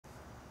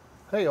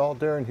Hey all,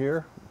 Darren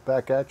here,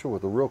 back at you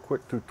with a real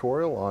quick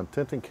tutorial on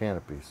tinting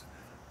canopies.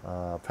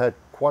 I've had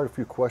quite a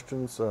few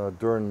questions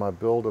during my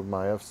build of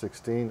my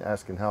F16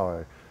 asking how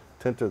I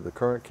tinted the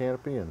current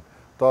canopy, and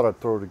thought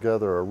I'd throw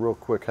together a real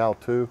quick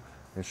how-to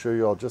and show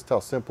you all just how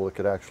simple it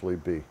could actually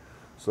be.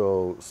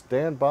 So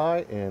stand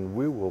by and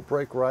we will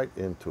break right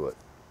into it.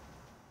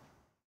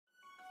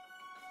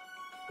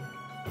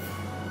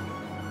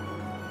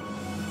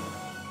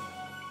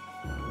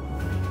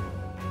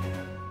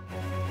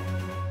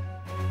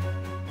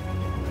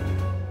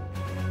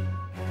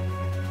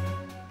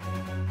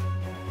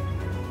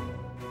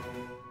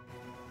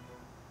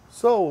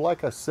 So,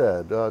 like I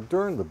said,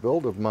 during the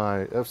build of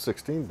my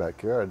F16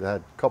 back here, I'd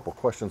had a couple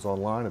questions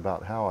online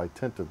about how I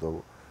tinted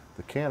the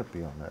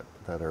canopy on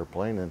that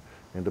airplane,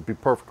 and to be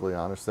perfectly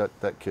honest,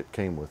 that kit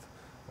came with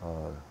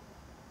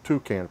two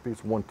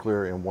canopies, one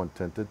clear and one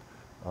tinted.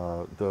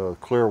 The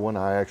clear one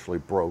I actually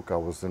broke. I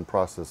was in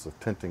process of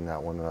tinting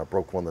that one, and I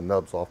broke one of the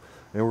nubs off,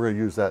 and we're going to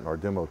use that in our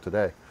demo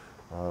today.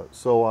 And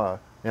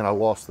I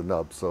lost the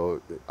nub, so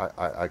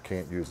I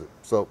can't use it.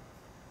 So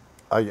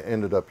I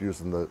ended up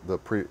using the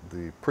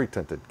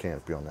pre-tinted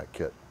canopy on that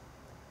kit.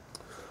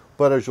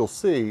 But as you'll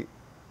see,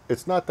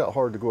 it's not that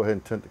hard to go ahead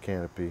and tint the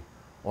canopy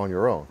on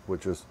your own,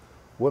 which is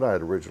what I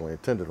had originally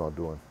intended on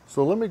doing.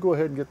 So let me go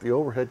ahead and get the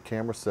overhead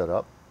camera set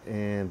up,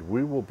 and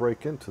we will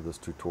break into this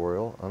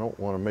tutorial. I don't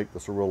want to make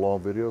this a real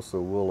long video,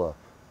 so we'll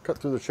cut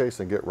through the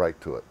chase and get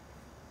right to it.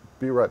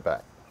 Be right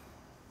back.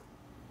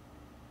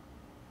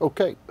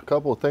 Okay, a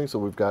couple of things that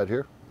we've got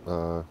here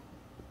to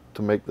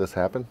make this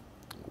happen.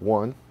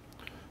 One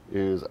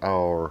is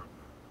our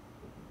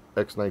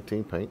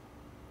X19 paint,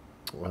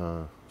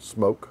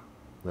 smoke,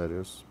 that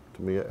is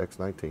Tamiya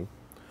X19.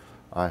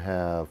 I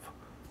have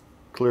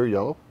clear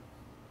yellow,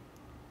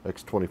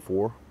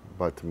 X24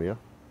 by Tamiya.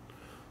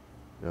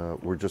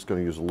 We're just going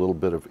to use a little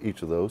bit of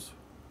each of those.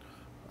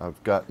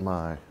 I've got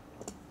my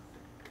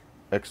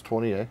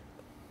X20A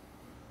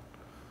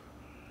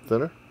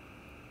thinner.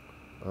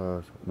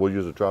 We'll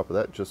use a drop of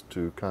that just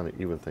to kind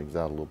of even things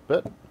out a little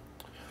bit.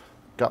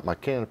 Got my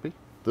canopy.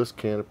 This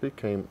canopy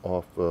came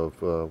off of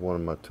one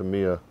of my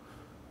Tamiya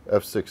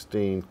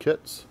F16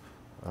 kits.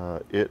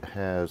 It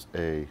has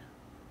a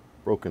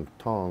broken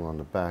tongue on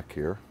the back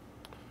here,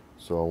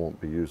 so I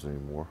won't be using it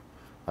anymore.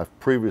 I've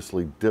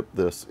previously dipped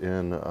this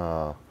in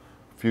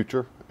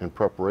Future in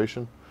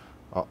preparation.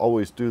 I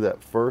always do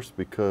that first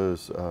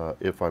because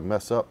if I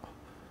mess up,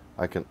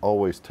 I can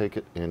always take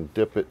it and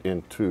dip it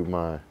into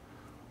my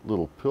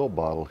little pill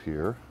bottle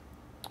here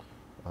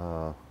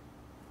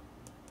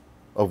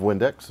of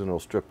Windex, and it'll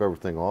strip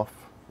everything off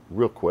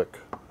real quick.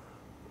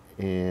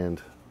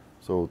 And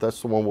so that's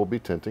the one we'll be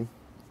tinting.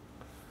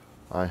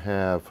 I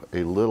have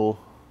a little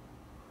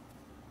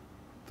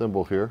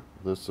thimble here.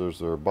 This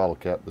is our bottle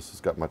cap. This has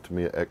got my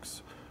Tamiya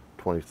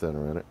X20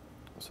 thinner in it,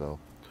 so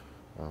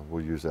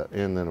we'll use that.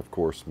 And then of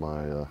course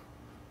my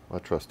my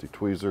trusty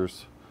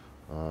tweezers.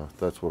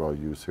 That's what I'll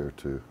use here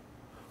to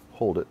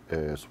hold it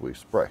as we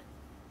spray.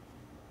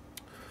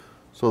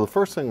 So the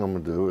first thing I'm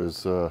going to do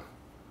is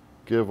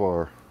give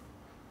our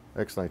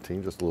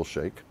X19 just a little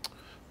shake.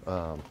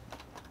 I'm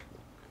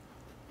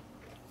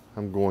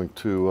going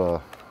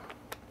to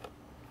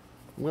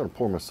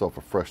pour myself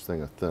a fresh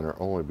thing of thinner,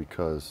 only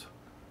because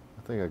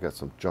I think I got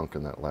some junk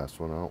in that last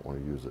one. I don't want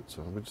to use it,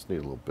 so we just need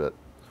a little bit.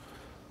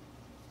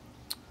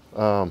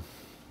 So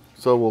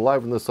we'll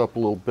liven this up a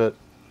little bit.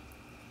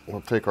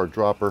 We'll take our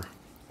dropper.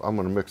 I'm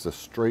going to mix this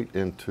straight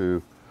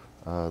into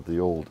the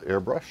old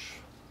airbrush.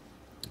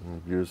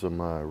 I'm using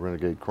my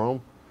Renegade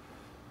Chrome.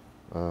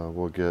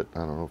 We'll get, I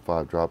don't know,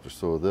 5 drops or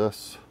so of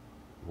this.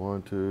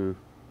 1, 2,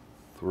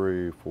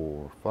 3,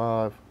 4,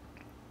 5.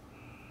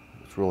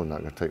 It's really not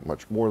going to take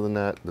much more than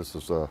that. This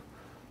is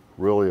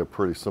really a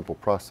pretty simple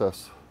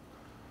process.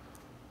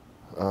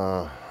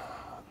 Come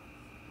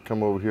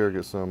over here,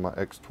 get some of my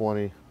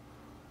X20.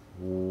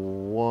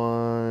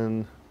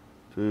 1,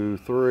 2,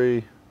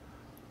 3.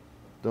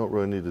 Don't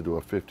really need to do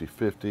a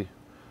 50-50.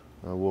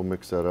 We'll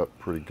mix that up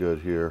pretty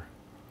good here.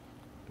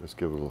 Just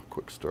give it a little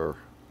quick stir,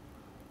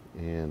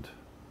 and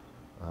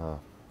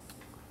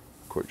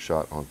quick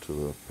shot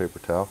onto the paper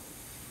towel.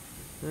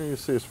 And you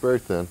see it's very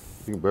thin.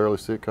 You can barely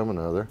see it coming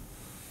out of there.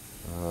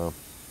 I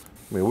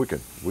mean, we can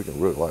really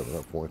liven it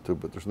up if we want to,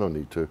 but there's no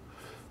need to.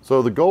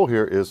 So the goal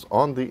here is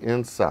on the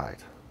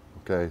inside.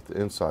 Okay, the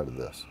inside of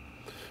this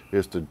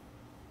is to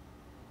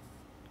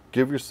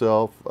give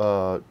yourself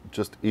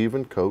just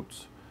even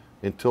coats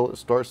until it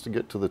starts to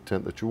get to the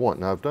tint that you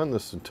want. Now I've done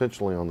this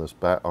intentionally on this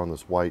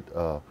white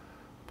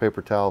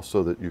paper towel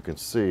so that you can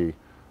see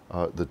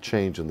the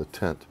change in the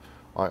tint.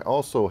 I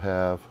also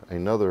have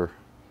another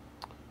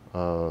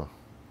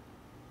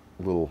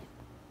little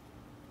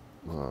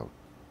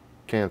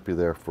canopy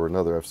there for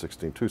another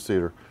F16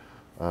 two-seater,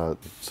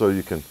 so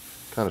you can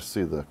kind of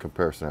see the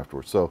comparison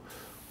afterwards. So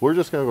we're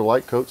just going to go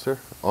light coats here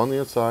on the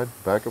inside,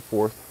 back and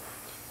forth.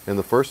 And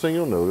the first thing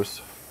you'll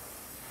notice,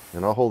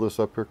 and I'll hold this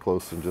up here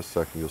close in just a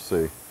second, you'll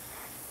see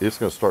it's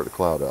going to start to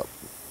cloud up.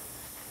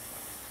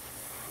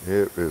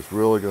 It is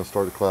really going to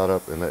start to cloud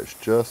up, and that's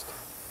just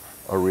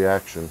a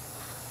reaction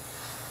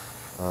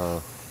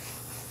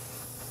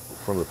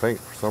from the paint.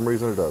 For some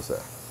reason it does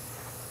that.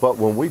 But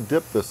when we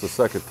dip this a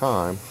second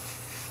time,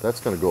 that's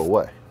going to go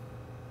away.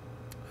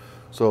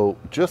 So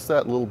just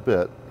that little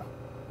bit,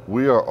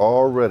 we are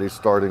already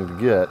starting to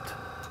get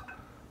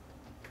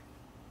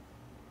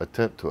a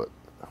tint to it.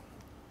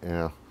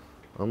 Yeah,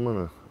 I'm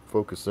going to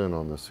focus in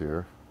on this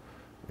here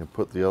and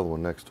put the other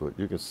one next to it.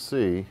 You can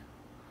see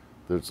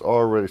that it's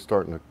already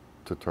starting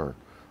to turn.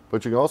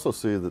 But you can also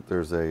see that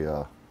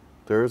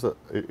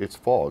it's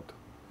fogged.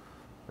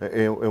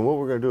 And what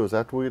we're going to do is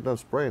after we get done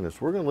spraying this,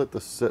 we're going to let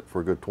this sit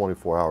for a good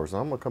 24 hours.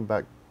 And I'm going to come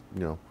back,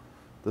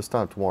 this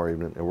time tomorrow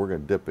evening, and we're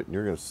going to dip it, and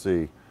you're going to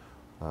see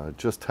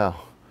just how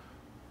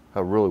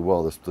really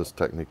well this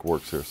technique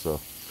works here. So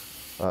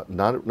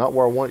not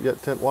where I want it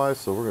yet tint wise,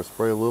 so we're going to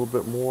spray a little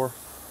bit more.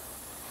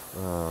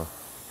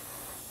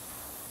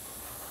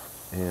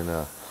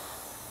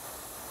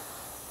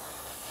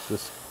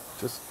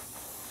 Just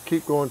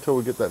keep going until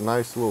we get that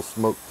nice little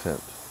smoke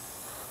tint.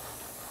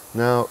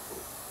 Now,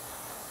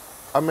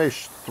 I may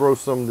throw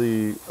some of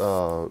the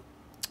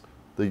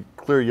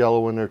clear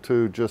yellow in there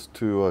too, just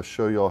to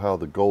show you all how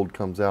the gold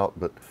comes out.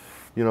 But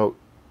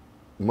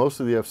most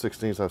of the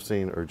F16s I've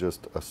seen are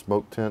just a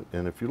smoke tint,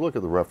 and if you look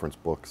at the reference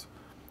books,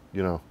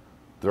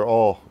 they're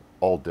all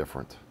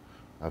different.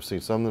 I've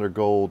seen some that are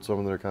gold,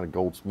 some that are kind of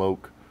gold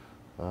smoke.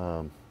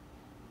 I'm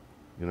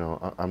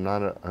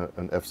not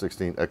an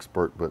F16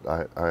 expert, but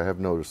I have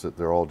noticed that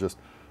they're all just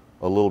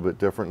a little bit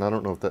different. And I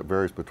don't know if that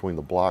varies between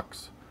the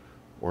blocks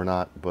or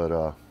not,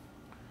 but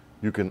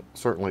you can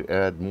certainly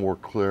add more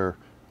clear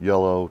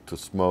yellow to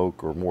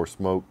smoke, or more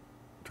smoke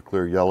to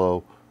clear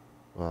yellow,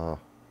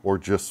 or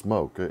just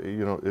smoke.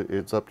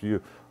 It's up to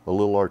you. A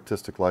little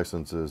artistic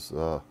license is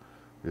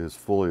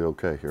fully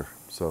okay here.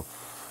 So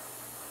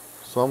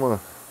I'm gonna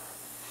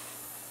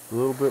a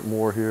little bit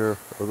more here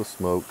of the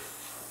smoke.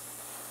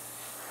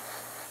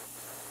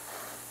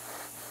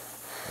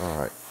 All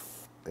right,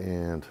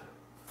 and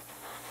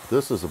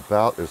this is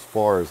about as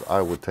far as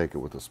I would take it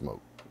with the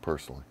smoke,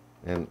 personally.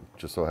 And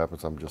just so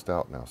happens I'm just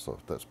out now, so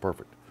that's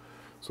perfect.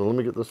 So let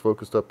me get this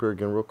focused up here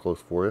again real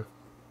close for you.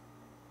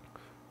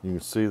 You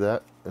can see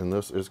that, and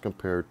this is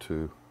compared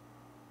to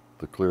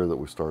the clear that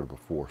we started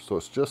before. So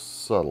it's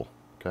just subtle,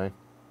 okay?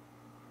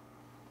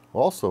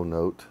 Also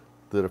note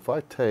that if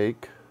I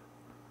take,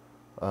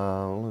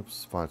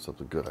 let's find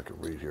something good I can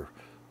read here,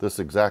 this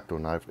X-Acto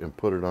knife and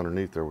put it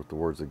underneath there with the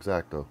words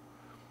X-Acto,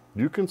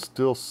 you can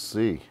still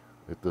see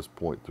at this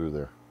point through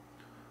there.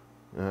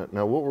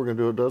 Now what we're going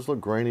to do, it does look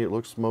grainy, it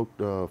looks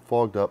smoked,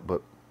 fogged up,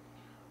 but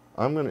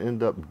I'm going to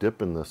end up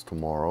dipping this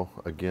tomorrow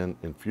again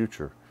in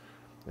future.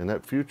 And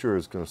that future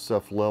is going to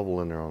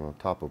self-level in there on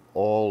top of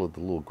all of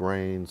the little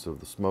grains of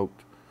the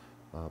smoked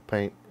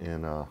paint.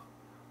 And I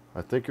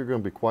think you're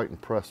going to be quite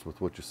impressed with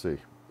what you see.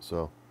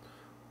 So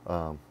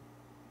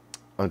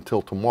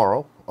until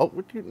tomorrow,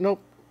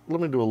 nope, let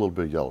me do a little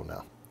bit of yellow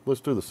now.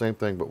 Let's do the same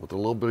thing, but with a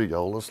little bit of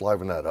yellow. Let's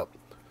liven that up.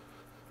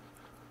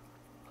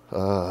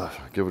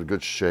 Give it a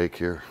good shake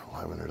here,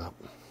 liven it up.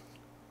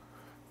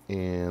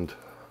 And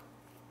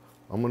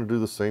I'm going to do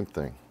the same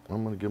thing.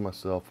 I'm going to give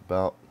myself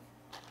about,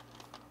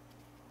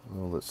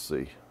 let's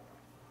see,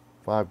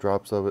 5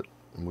 drops of it,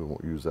 and we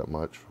won't use that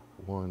much.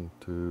 1,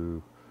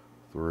 2,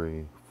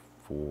 3,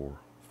 4,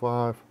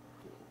 5.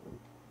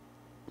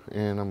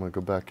 And I'm going to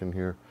go back in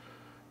here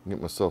and get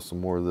myself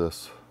some more of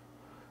this.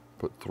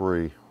 Put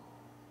 3.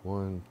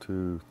 1,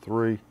 2,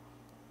 3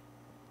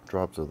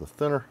 drops of the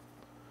thinner.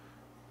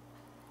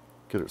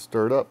 Get it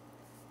stirred up.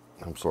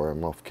 I'm sorry,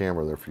 I'm off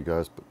camera there for you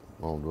guys, but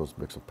all I'm doing is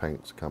mix some paint.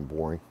 It's kind of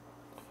boring.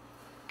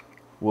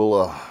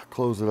 We'll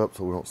close it up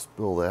so we don't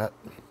spill that.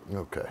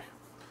 Okay.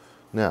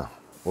 Now,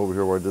 over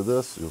here where I did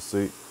this, you'll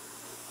see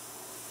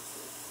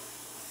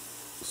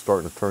it's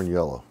starting to turn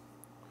yellow.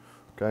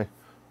 Okay.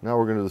 Now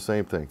we're going to do the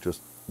same thing.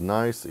 Just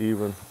nice,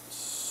 even,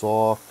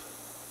 soft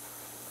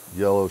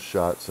yellow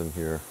shots in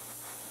here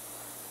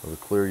of the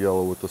clear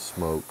yellow with the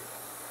smoke.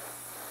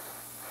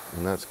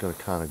 And that's going to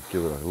kind of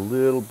give it a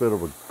little bit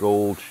of a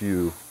gold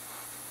hue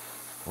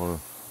on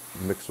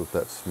mixed with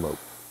that smoke.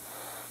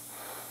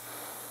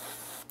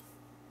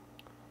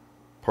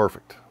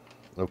 Perfect.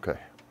 Okay.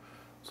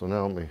 So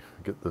now let me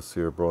get this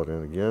here brought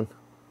in again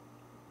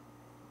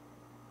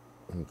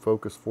and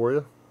focus for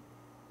you.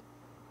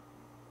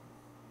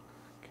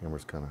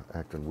 Camera's kind of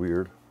acting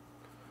weird.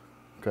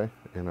 Okay.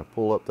 And I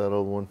pull up that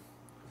other one,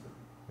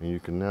 and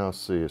you can now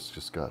see it's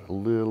just got a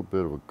little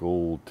bit of a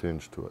gold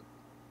tinge to it.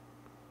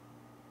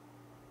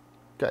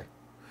 Okay,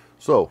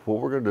 so what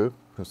we're going to do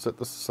is set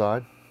this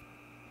aside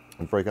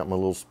and break out my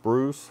little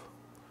sprues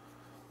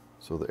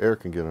so the air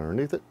can get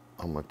underneath it.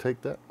 I'm going to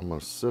take that, I'm going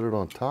to sit it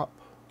on top,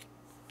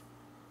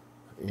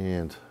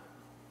 and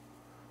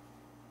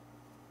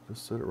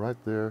just sit it right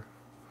there.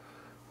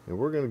 And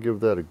we're going to give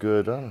that a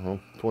good, I don't know,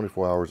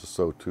 24 hours or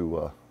so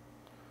to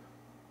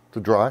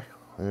dry.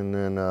 And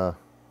then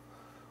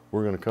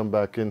we're going to come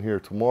back in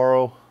here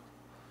tomorrow,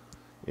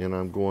 and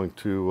I'm going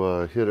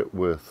to hit it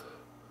with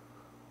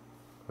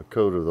a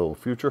coat of the old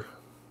Future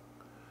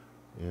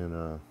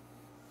and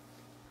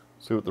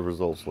see what the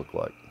results look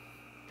like.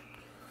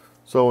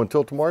 So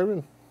until tomorrow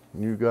evening,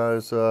 you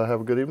guys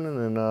have a good evening,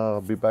 and I'll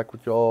be back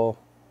with y'all.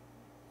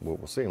 Well,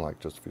 we'll see in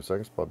like just a few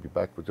seconds, but I'll be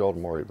back with y'all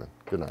tomorrow evening.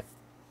 Good night.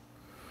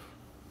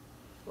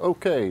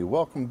 Okay,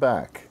 welcome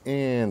back.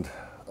 And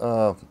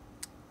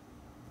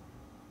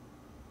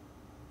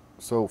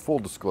so full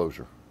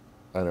disclosure,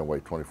 I didn't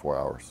wait 24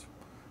 hours.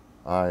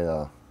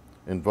 I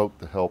invoked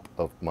the help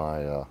of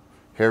my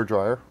hair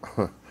dryer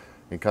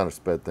and kind of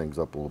sped things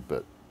up a little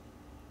bit.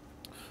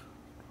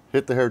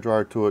 Hit the hair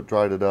dryer to it,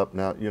 dried it up.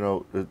 Now, you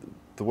know,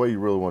 the way you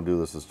really want to do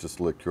this is just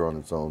let cure on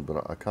its own,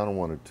 but I kind of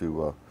wanted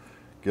to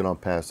get on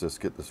past this,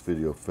 get this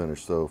video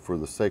finished. So for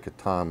the sake of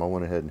time, I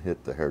went ahead and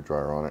hit the hair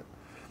dryer on it,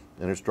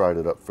 and it's dried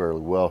it up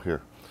fairly well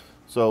here.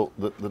 So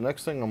the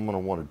next thing I'm going to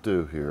want to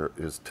do here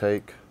is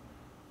take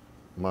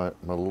my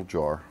little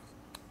jar,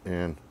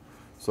 and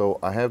so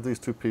I have these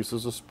two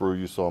pieces of sprue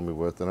you saw me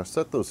with, and I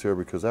set those here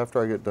because after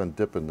I get done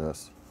dipping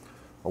this,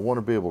 I want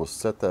to be able to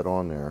set that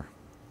on there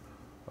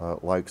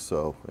like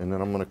so, and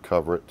then I'm going to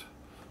cover it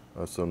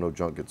so no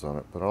junk gets on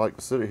it. But I like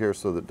to sit it here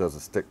so that it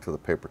doesn't stick to the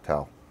paper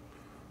towel,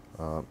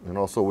 and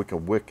also we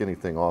can wick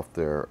anything off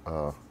there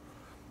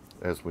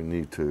as we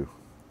need to.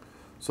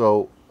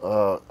 So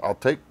I'll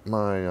take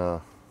my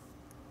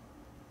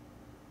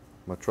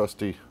my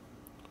trusty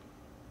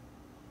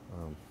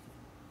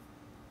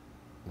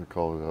we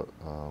call it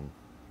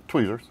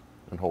tweezers,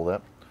 and hold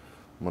that.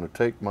 I'm going to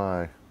take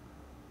my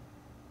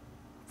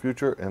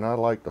Future, and I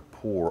like to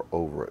pour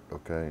over it,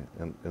 okay?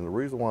 And the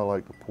reason why I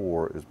like to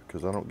pour is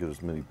because I don't get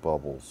as many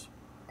bubbles.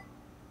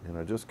 And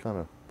I just kind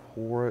of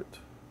pour it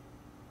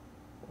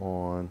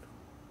on,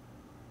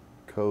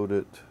 coat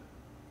it,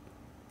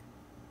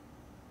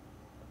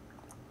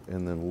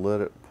 and then let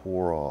it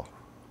pour off.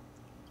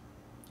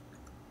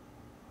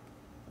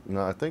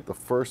 Now, I think the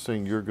first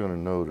thing you're going to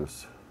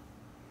notice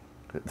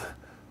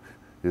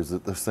is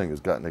that this thing has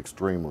gotten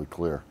extremely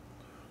clear.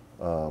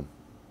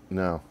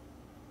 Now,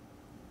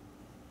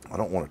 I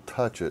don't want to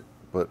touch it,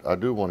 but I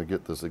do want to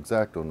get this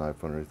X-Acto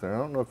knife underneath there. I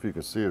don't know if you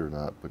can see it or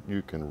not, but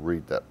you can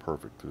read that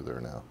perfect through there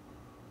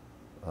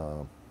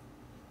now.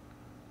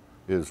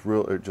 It is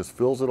real. It just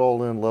fills it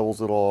all in,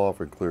 levels it all off,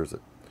 and clears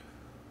it.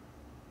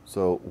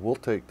 So we'll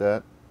take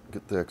that,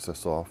 get the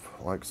excess off,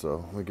 like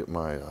so. Let me get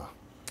my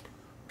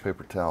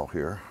paper towel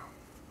here,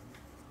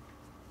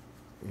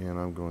 and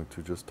I'm going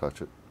to just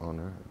touch it on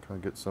there and kind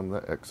of get some of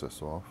that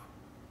excess off.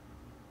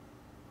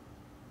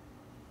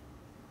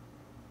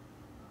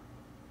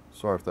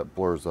 Sorry if that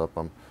blurs up.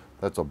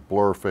 That's a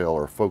blur fail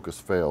or focus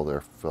fail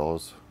there,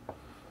 fellas.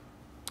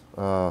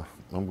 I'm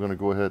going to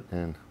go ahead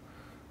and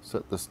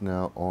set this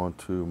now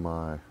onto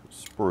my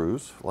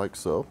sprues, like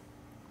so.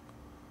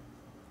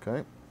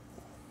 Okay.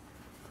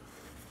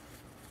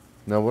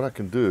 Now what I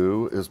can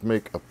do is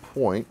make a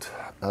point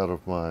out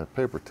of my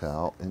paper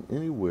towel, and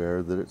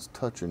anywhere that it's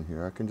touching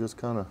here, I can just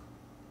kind of,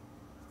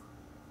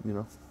 you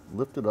know,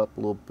 lift it up a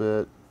little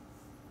bit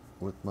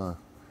with my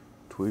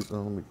tweezers.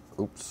 Let me,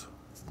 oops.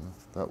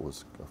 That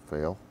was a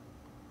fail.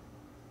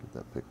 Get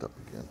that picked up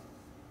again.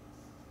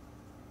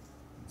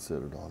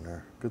 Set it on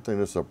there. Good thing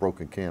this is a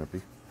broken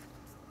canopy.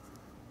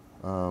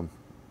 So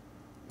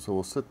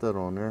we'll set that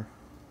on there.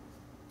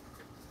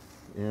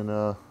 And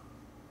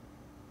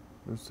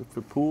if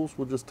it pools,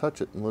 we'll just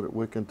touch it and let it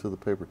wick into the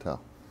paper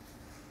towel.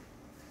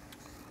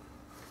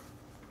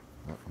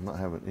 I'm not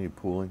having any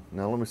pooling.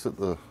 Now let me set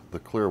the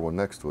clear one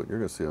next to it. You're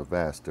going to see a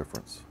vast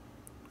difference.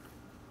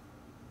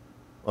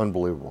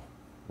 Unbelievable,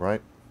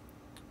 right?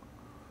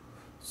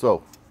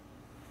 So,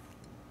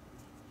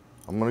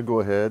 I'm going to go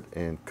ahead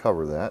and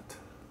cover that,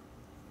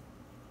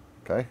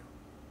 okay?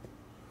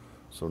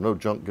 So no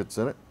junk gets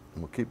in it,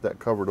 and we'll keep that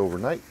covered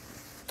overnight.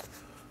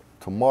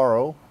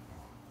 Tomorrow,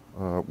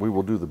 we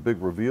will do the big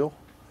reveal,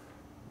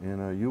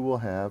 and you will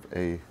have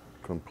a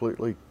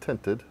completely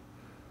tinted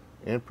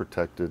and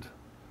protected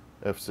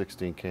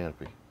F16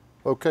 canopy.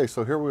 Okay,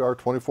 so here we are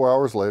 24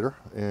 hours later,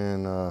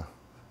 and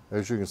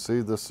as you can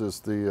see, this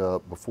is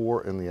the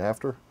before and the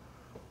after.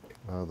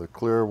 The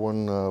clear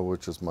one,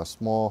 which is my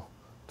small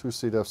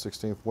 2-seat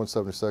F16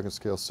 1/72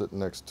 scale, sitting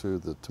next to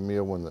the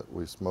Tamiya one that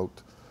we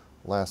smoked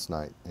last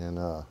night, and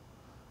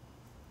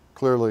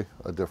clearly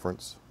a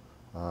difference.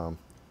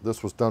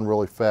 This was done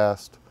really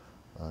fast.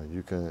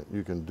 You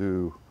can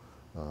do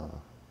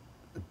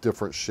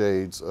different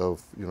shades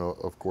of, you know,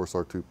 of course,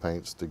 our two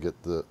paints to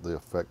get the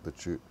effect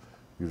that you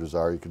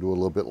desire. You can do a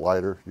little bit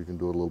lighter. You can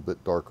do it a little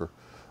bit darker.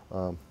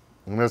 And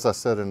as I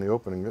said in the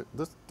opening,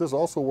 this does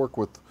also work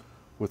with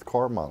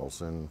car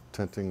models and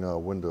tinting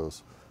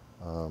windows.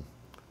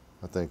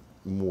 I think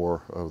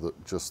more of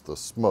just the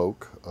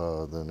smoke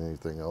than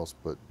anything else,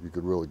 but you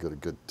could really get a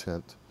good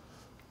tint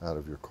out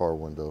of your car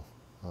window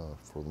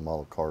for the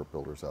model car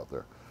builders out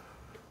there.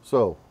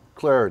 So,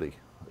 clarity.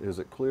 Is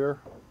it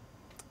clear?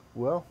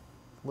 Well,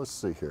 let's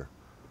see here.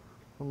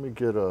 Let me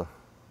get a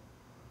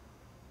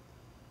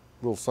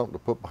little something to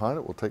put behind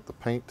it. We'll take the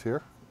paint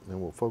here,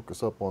 and we'll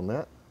focus up on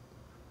that.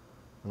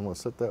 I'm going to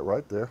set that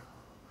right there.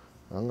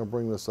 I'm going to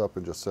bring this up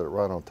and just set it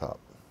right on top.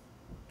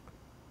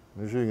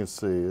 As you can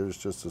see, it's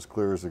just as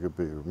clear as it could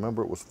be.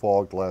 Remember, it was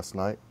fogged last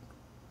night,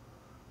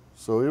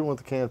 So even with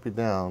the canopy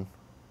down,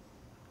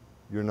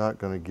 you're not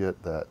going to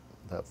get that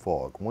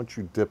fog. Once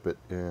you dip it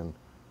in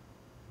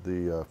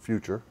the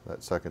future,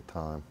 that second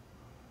time,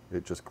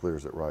 it just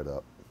clears it right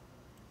up.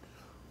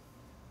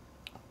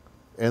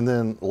 And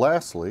then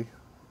lastly,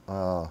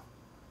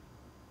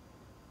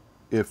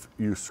 if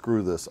you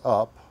screw this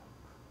up,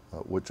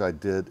 which I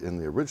did in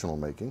the original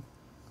making,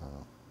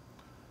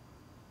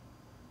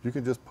 you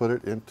can just put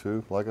it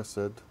into, like I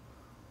said,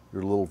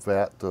 your little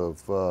vat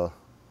of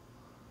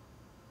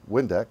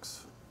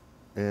Windex,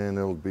 and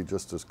it'll be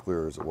just as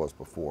clear as it was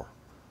before.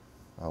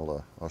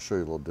 I'll show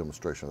you a little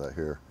demonstration of that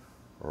here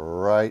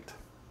right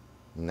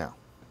now.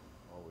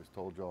 Always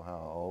told y'all how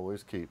I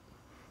always keep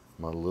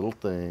my little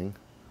thing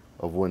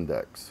of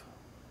Windex.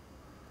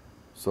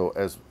 So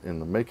as in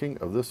the making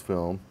of this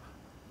film,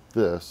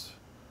 this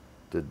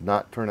did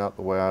not turn out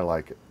the way I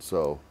like it.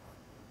 So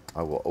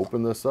I will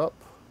open this up,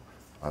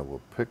 I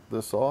will pick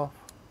this off,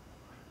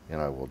 and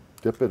I will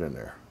dip it in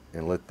there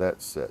and let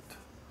that sit.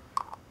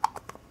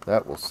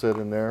 That will sit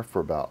in there for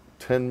about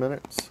 10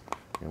 minutes,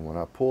 and when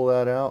I pull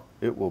that out,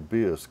 it will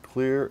be as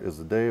clear as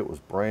the day it was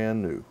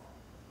brand new.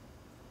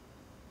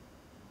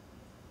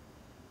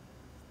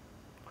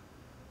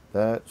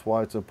 That's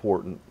why it's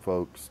important,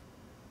 folks,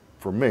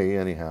 for me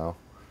anyhow,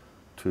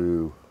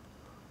 to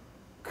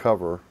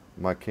cover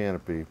my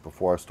canopy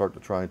before I start to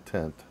try and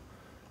tint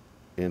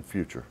in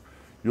future.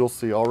 You'll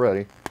see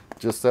already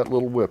just that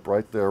little whip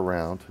right there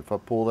around. If I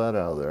pull that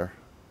out of there,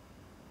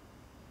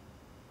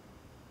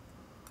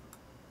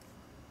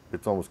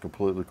 it's almost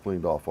completely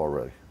cleaned off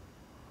already.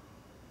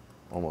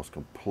 Almost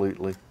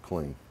completely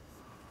clean.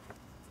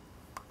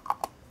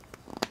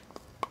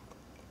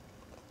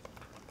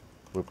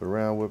 Whip it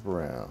around, whip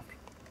around.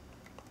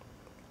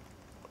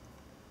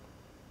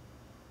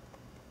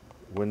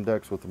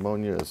 Windex with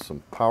ammonia is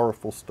some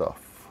powerful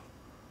stuff.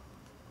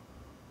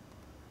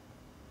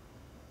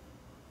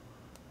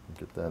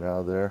 Get that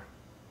out of there.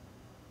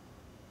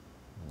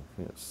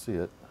 You can't see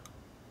it.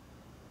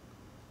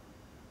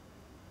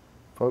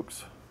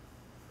 Folks,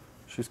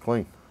 she's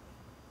clean.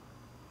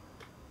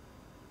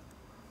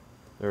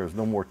 There is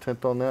no more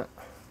tint on that.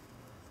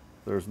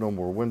 There's no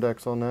more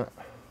Windex on that.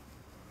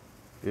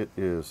 It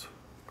is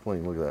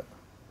clean. Look at that.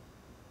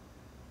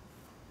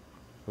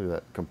 Look at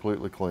that.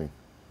 Completely clean.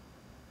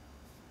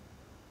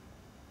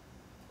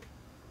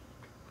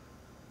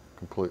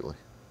 Completely.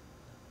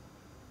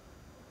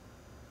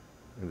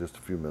 In just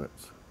a few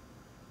minutes.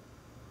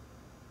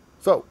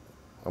 So,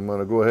 I'm going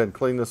to go ahead and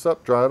clean this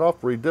up, dry it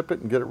off, re-dip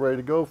it, and get it ready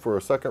to go for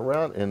a second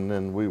round, and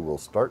then we will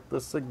start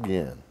this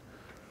again.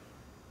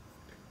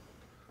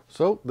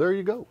 So, there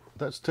you go.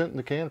 That's tinting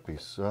the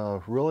canopies.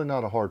 Really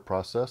not a hard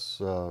process.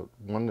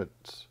 One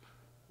that's,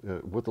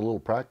 with a little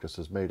practice,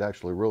 is made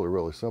actually really,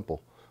 really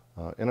simple.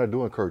 And I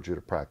do encourage you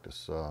to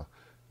practice.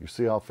 You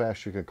see how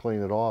fast you can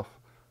clean it off.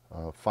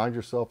 Find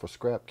yourself a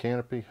scrap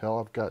canopy. Hell,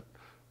 I've got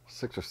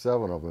 6 or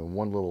 7 of them in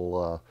one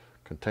little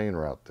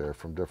container out there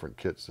from different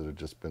kits that have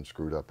just been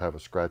screwed up, have a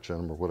scratch in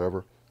them or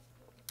whatever.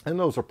 And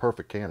those are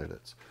perfect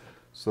candidates.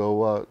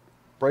 So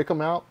break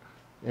them out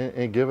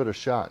and give it a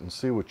shot and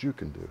see what you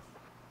can do.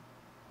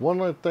 One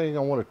other thing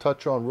I want to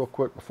touch on real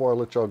quick before I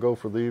let y'all go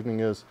for the evening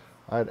is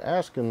I had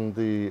asked in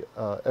the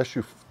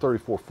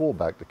e004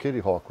 fullback, the Kitty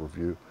Hawk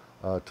review,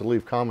 to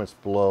leave comments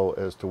below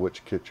as to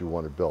which kit you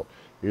wanted built.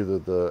 Either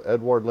the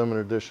Edward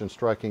Limited Edition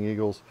Striking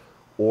Eagles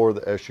or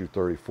the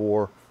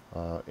e004.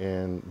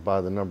 And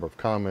by the number of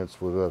comments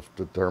would have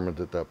determined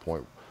at that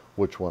point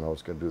which one I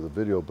was going to do the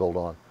video build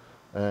on.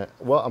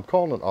 Well, I'm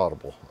calling it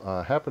audible.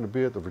 I happened to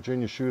be at the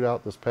Virginia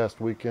Shootout this past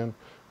weekend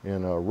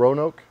in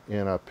Roanoke,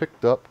 and I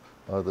picked up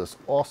this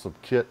awesome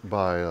kit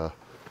by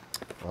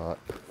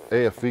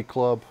AFV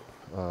Club.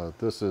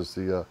 This is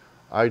the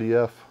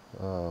IDF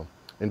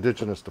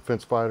Indigenous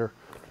Defense Fighter,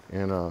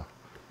 and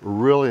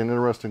really an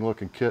interesting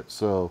looking kit.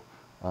 So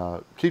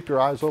keep your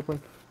eyes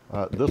open.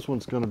 This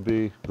one's going to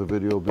be the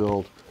video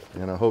build,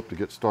 and I hope to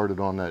get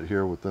started on that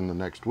here within the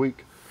next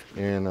week.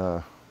 And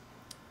a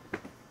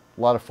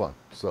lot of fun.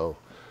 So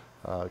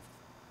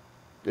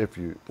if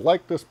you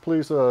like this,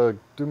 please do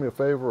me a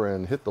favor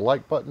and hit the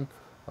like button.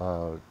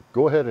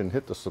 Go ahead and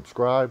hit the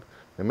subscribe,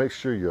 and make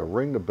sure you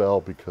ring the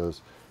bell,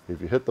 because if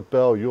you hit the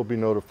bell, you'll be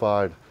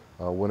notified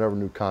whenever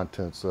new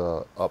content's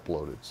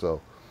uploaded.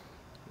 So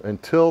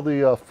until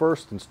the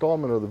first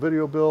installment of the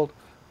video build,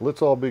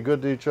 let's all be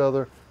good to each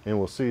other, and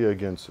we'll see you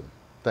again soon.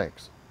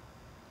 Thanks.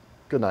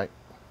 Good night.